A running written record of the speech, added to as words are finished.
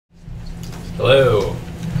Hello,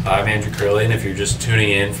 I'm Andrew Curley, and if you're just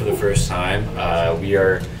tuning in for the first time, we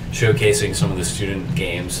are showcasing some of the student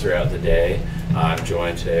games throughout the day. I'm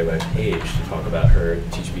joined today by Paige to talk about her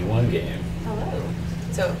Teach Me One game. Hello.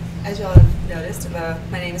 So, as y'all have noticed,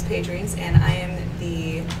 my name is Paige Reams, and I am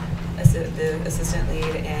the assistant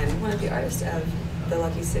lead and one of the artists of the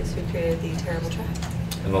Lucky Six who created the Terrible Trap.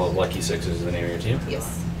 And the Lucky Six is the name of your team?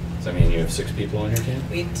 Yes. Does that mean you have 6 people on your team?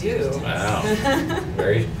 We do. Wow.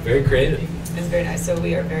 Very, very creative. It's very nice. So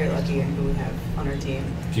we are very lucky in who we have on our team.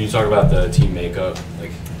 Can you talk about the team makeup,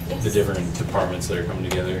 like Yes. the different departments that are coming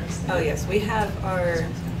together? Oh yes, we have our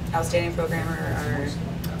outstanding programmer,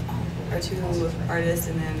 our 2 artists,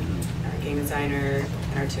 and then our game designer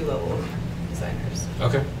and our 2 level designers.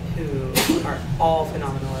 Okay. Who are all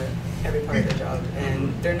phenomenal at every part of their job,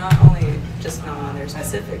 and they're not only just phenomenal in their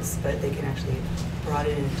specifics, but they can actually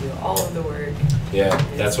broaden and do all of the work. Yeah,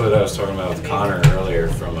 that's what I was talking about with Connor earlier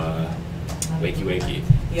from Wakey Wakey,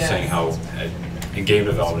 Yes. saying how in game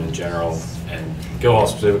development in general, and Guildhall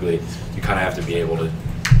specifically, you kind of have to be able to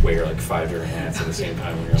wear like 5 different hats at the same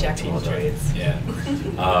time when you're on Jack the of all team. trades.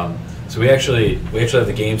 Yeah. So we actually have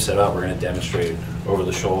the game set up. We're going to demonstrate over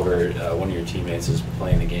the shoulder. One of your teammates is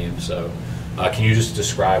playing the game. So can you just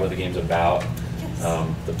describe what the game's about?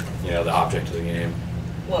 Yes. The object of the game.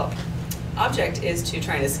 Well, object is to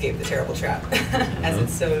try and escape the terrible trap, as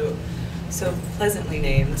it's so pleasantly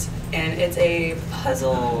named, and it's a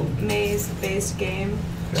puzzle maze-based game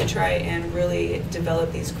to try and really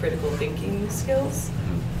develop these critical thinking skills.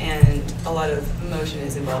 And a lot of motion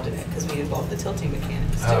is involved in it because we involve the tilting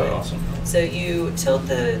mechanics to it. Oh, awesome. So you tilt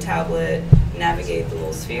the tablet, navigate the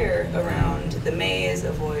little sphere around the maze,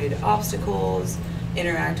 avoid obstacles,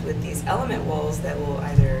 interact with these element walls that will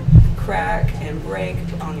either crack and break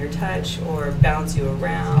on your touch or bounce you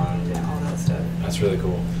around and all that stuff. That's really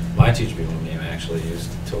cool. My Teach Me One game actually used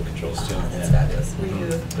tilt controls too. Oh, that's fabulous. Were you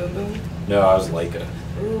Boom Boom? No, I was Leica.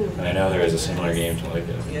 Ooh. And I know there is a similar game to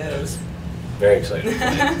Leica. Yes. I was very excited to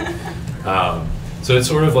play. So it's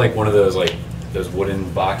sort of like one of those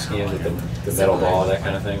wooden box games with the metal ball, that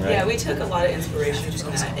kind of thing, right? Yeah, we took a lot of inspiration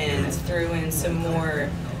from that and threw in some more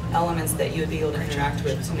elements that you would be able to interact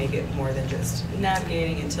with to make it more than just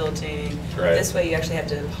navigating and tilting. Right. This way you actually have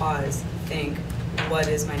to pause, think, what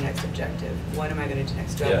is my next objective? What am I going to do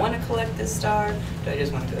next? Do I want to collect this star? Do I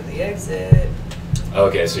just want to go to the exit?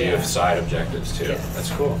 Okay, so you have side objectives too. Yes.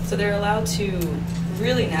 That's cool. So they're allowed to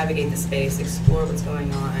really navigate the space, explore what's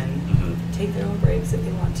going on, take their own breaks if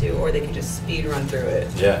they want to, or they can just speed run through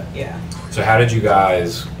it. Yeah. Yeah. So how did you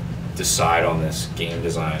guys decide on this game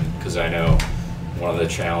design? Because I know one of the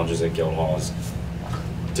challenges at Guildhall is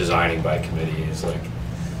designing by committee. Is like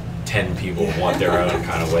 10 people want their own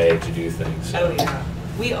kind of way to do things. So. Oh yeah.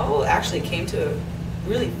 We all actually came to a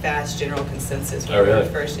really fast general consensus when Oh, we were really?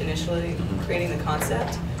 first initially creating the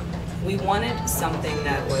concept. We wanted something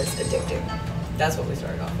that was addicting. That's what we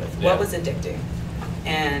started off with. Yeah. What was addicting?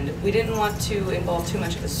 And we didn't want to involve too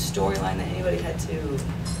much of a storyline that anybody had to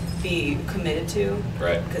be committed to.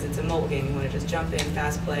 Right. Because it's a mobile game. You want to just jump in,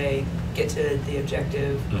 fast play, get to the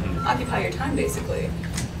objective, occupy your time basically.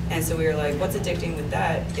 And so we were like, what's addicting with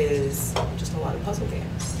that is just a lot of puzzle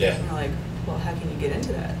games. Yeah. And we're like, well, how can you get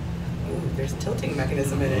into that? Ooh, there's a tilting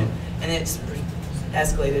mechanism in it. And it's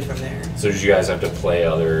escalated from there. So did you guys have to play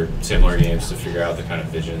other similar games to figure out the kind of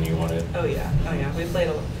vision you wanted? Oh yeah, oh yeah. We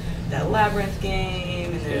played that Labyrinth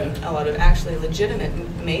game, and then a lot of actually legitimate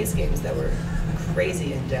maze games that were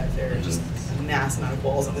crazy in depth. There were just a mass amount of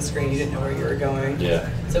walls on the screen. You didn't know where you were going. Yeah.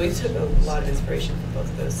 So we took a lot of inspiration from both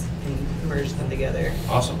of those and merged them together.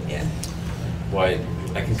 Awesome. Yeah. Well,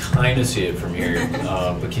 I can kind of see it from here,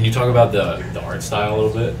 but can you talk about the art style a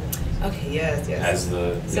little bit? Okay, yes. As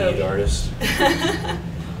the lead artist?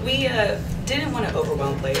 We didn't want to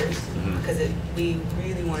overwhelm players because we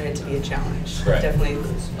really wanted it to be a challenge. Right. Definitely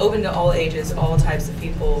open to all ages, all types of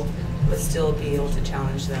people, but still be able to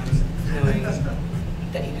challenge them, knowing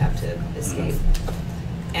that you have to escape.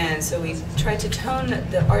 And so we tried to tone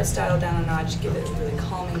the art style down a notch, give it a really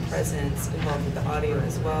calming presence, involved with the audio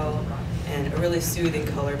as well, and a really soothing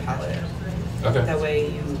color palette. Okay. That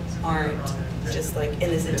way you aren't just like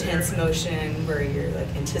in this intense motion where you're like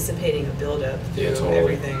anticipating a build-up through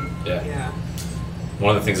everything. Yeah.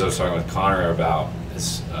 One of the things I was talking with Connor about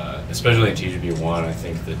is, especially in TGB1, I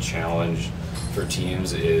think the challenge for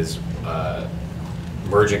teams is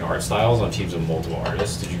merging art styles on teams of multiple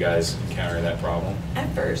artists. Did you guys encounter that problem?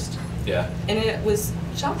 At first. Yeah. And it was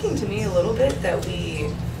shocking to me a little bit that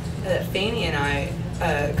Fanny and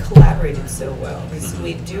I collaborated so well.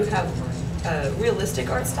 We do have realistic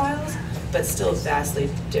art styles, but still vastly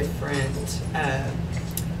different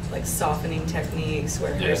like softening techniques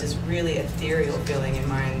where Yeah. hers is really ethereal feeling and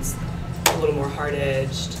mine's a little more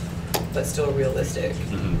hard-edged but still realistic.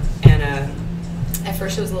 And at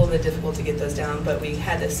first it was a little bit difficult to get those down, but we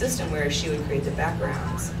had this system where she would create the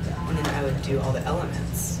backgrounds and then I would do all the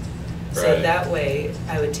elements. So Right. that way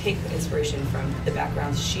I would take inspiration from the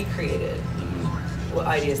backgrounds she created, what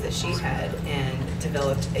ideas that she had, and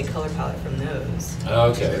developed a color palette from those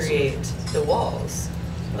Okay. to create the walls.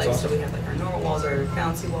 That's Like, awesome. so we have like our normal walls, our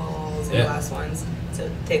bouncy walls, and Yeah. glass ones. So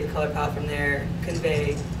take the color palette from there,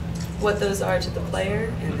 convey what those are to the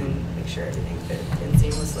player, and then make sure everything fit in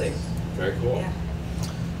seamlessly. Very cool. Yeah.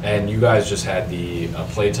 And you guys just had the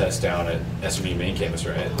play test down at SMU main campus,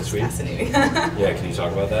 right, this week? Fascinating. Yeah, can you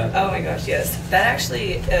talk about that? Oh my gosh, yes. That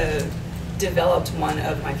actually developed one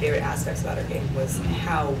of my favorite aspects about our game was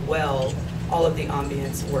how well all of the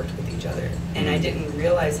ambience worked with each other. And I didn't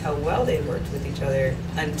realize how well they worked with each other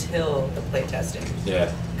until the play testing.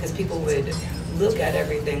 Yeah. Because people would look at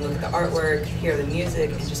everything, look at the artwork, hear the music,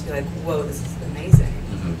 and just be like, whoa, this is amazing.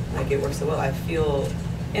 Like, it works so well. I feel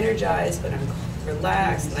energized, but I'm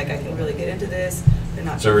relaxed. Like, I can really get into this. They're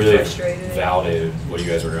not So it really frustrated. validated what you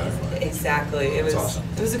guys were going for. Exactly. It was That's awesome.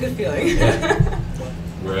 It was a good feeling.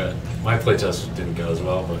 Yeah. My playtest didn't go as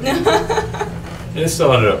well, but it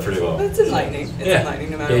still ended up pretty well. But it's enlightening. It's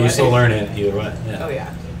enlightening no matter Yeah, what. you still learn it either way. Yeah. Oh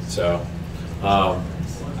yeah. So,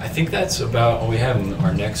 I think that's about all we have. And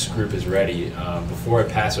our next group is ready. Before I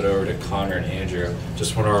pass it over to Connor and Andrew,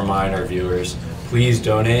 just want to remind our viewers, please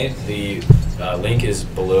donate. The link is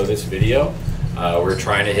below this video. We're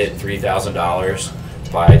trying to hit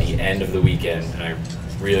 $3,000 by the end of the weekend, and I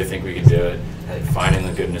really think we can do it. Finding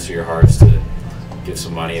the goodness of your hearts to give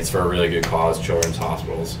some money. It's for a really good cause, children's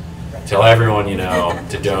hospitals. Tell everyone you know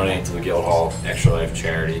to donate to the Guildhall Extra Life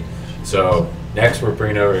charity. So next we're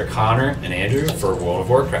bringing over to Connor and Andrew for World of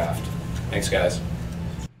Warcraft. Thanks, guys.